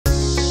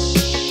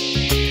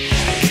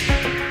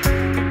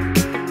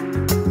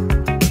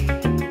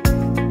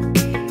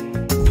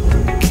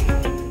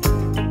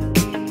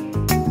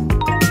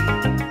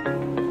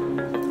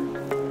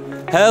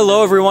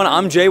Hello everyone,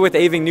 I'm Jay with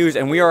AVING News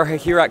and we are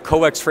here at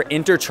COEX for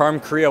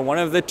InterCHARM Korea, one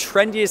of the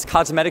trendiest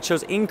cosmetic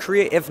shows in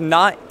Korea, if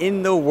not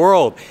in the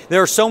world.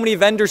 There are so many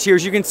vendors here,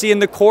 as you can see in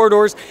the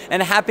corridors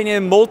and happening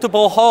in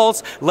multiple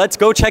halls. Let's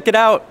go check it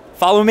out.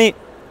 Follow me.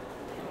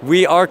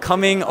 We are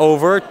coming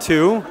over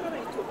to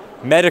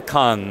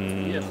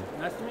MEDICON. Yes.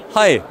 Nice to meet you.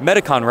 Hi,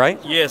 MEDICON, right?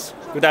 Yes.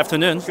 Good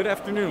afternoon. Good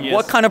afternoon. Yes.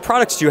 What kind of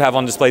products do you have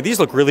on display? These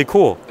look really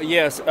cool.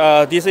 Yes.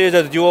 This is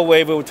a dual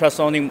wave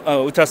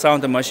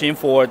ultrasound machine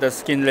for the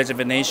skin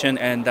rejuvenation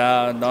and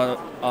the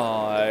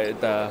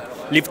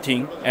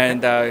lifting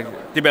and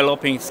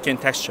developing skin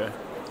texture.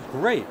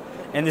 Great.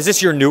 And is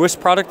this your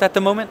newest product at the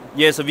moment?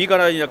 Yes, we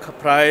got a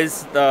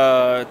prize,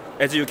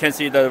 as you can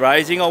see, the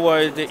Rising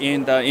Award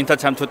in the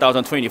InterCHARM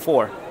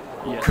 2024.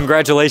 Yes.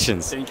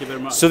 Congratulations. Thank you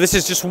very much. So this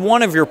is just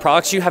one of your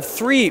products. You have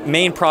three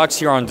main products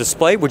here on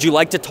display. Would you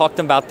like to talk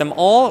about them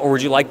all, or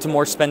would you like to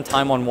more spend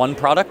time on one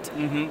product?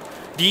 Mm-hmm.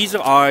 These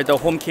are the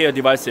home care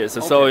devices.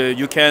 Okay. So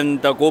you can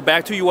go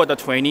back to your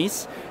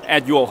 20s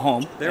at your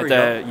home. There we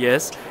go.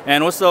 Yes.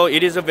 And also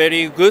it is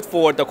very good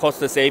for the cost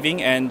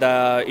saving and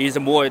is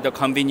more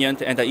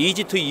convenient and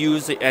easy to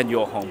use at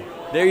your home.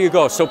 There you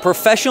go. So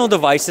professional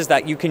devices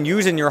that you can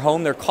use in your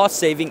home. They're cost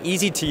saving,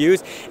 easy to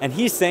use. And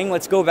he's saying,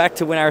 let's go back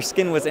to when our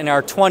skin was in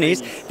our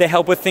 20s. They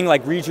help with things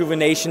like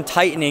rejuvenation,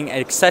 tightening,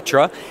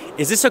 etc.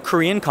 Is this a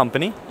Korean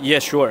company? Yeah,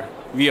 sure.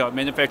 We are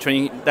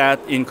manufacturing that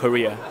in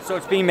Korea. So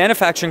it's being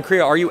manufactured in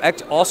Korea. Are you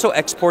also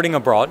exporting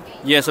abroad?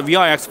 Yes, we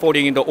are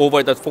exporting in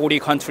over 40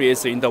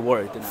 countries in the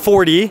world.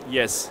 40?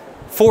 Yes.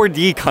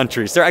 40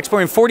 countries. They're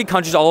exporting 40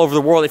 countries all over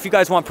the world. If you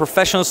guys want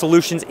professional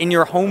solutions in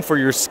your home for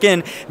your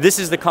skin, this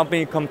is the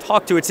company to come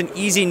talk to. It's an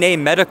easy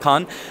name,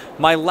 MEDICON.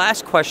 My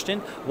last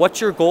question,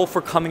 what's your goal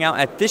for coming out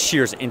at this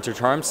year's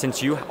InterCHARM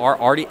since you are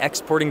already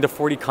exporting to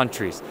 40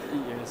 countries?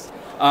 Yes.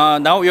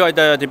 Now we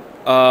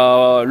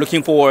are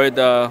looking for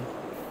the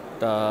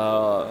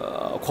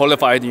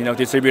qualified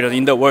distributors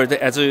in the world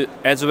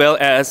as well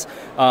as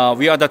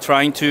we are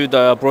trying to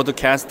the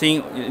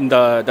broadcasting in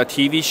the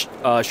TV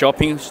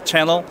shopping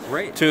channel.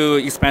 Great. To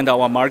expand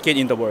our market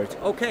in the world.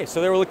 Okay, so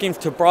they were looking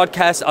to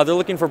broadcast, they're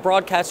looking for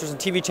broadcasters and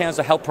TV channels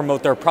to help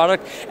promote their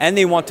product, and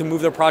they want to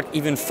move their product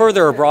even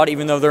further abroad,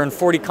 even though they're in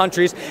 40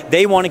 countries.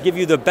 They want to give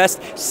you the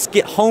best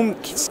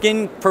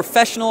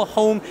professional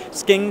home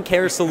skin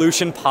care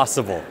solution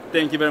possible.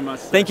 Thank you very much.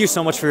 Thank you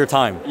so much for your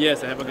time.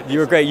 Yes, have a good day. You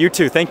were great. You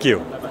too. Thank you.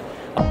 Bye-bye.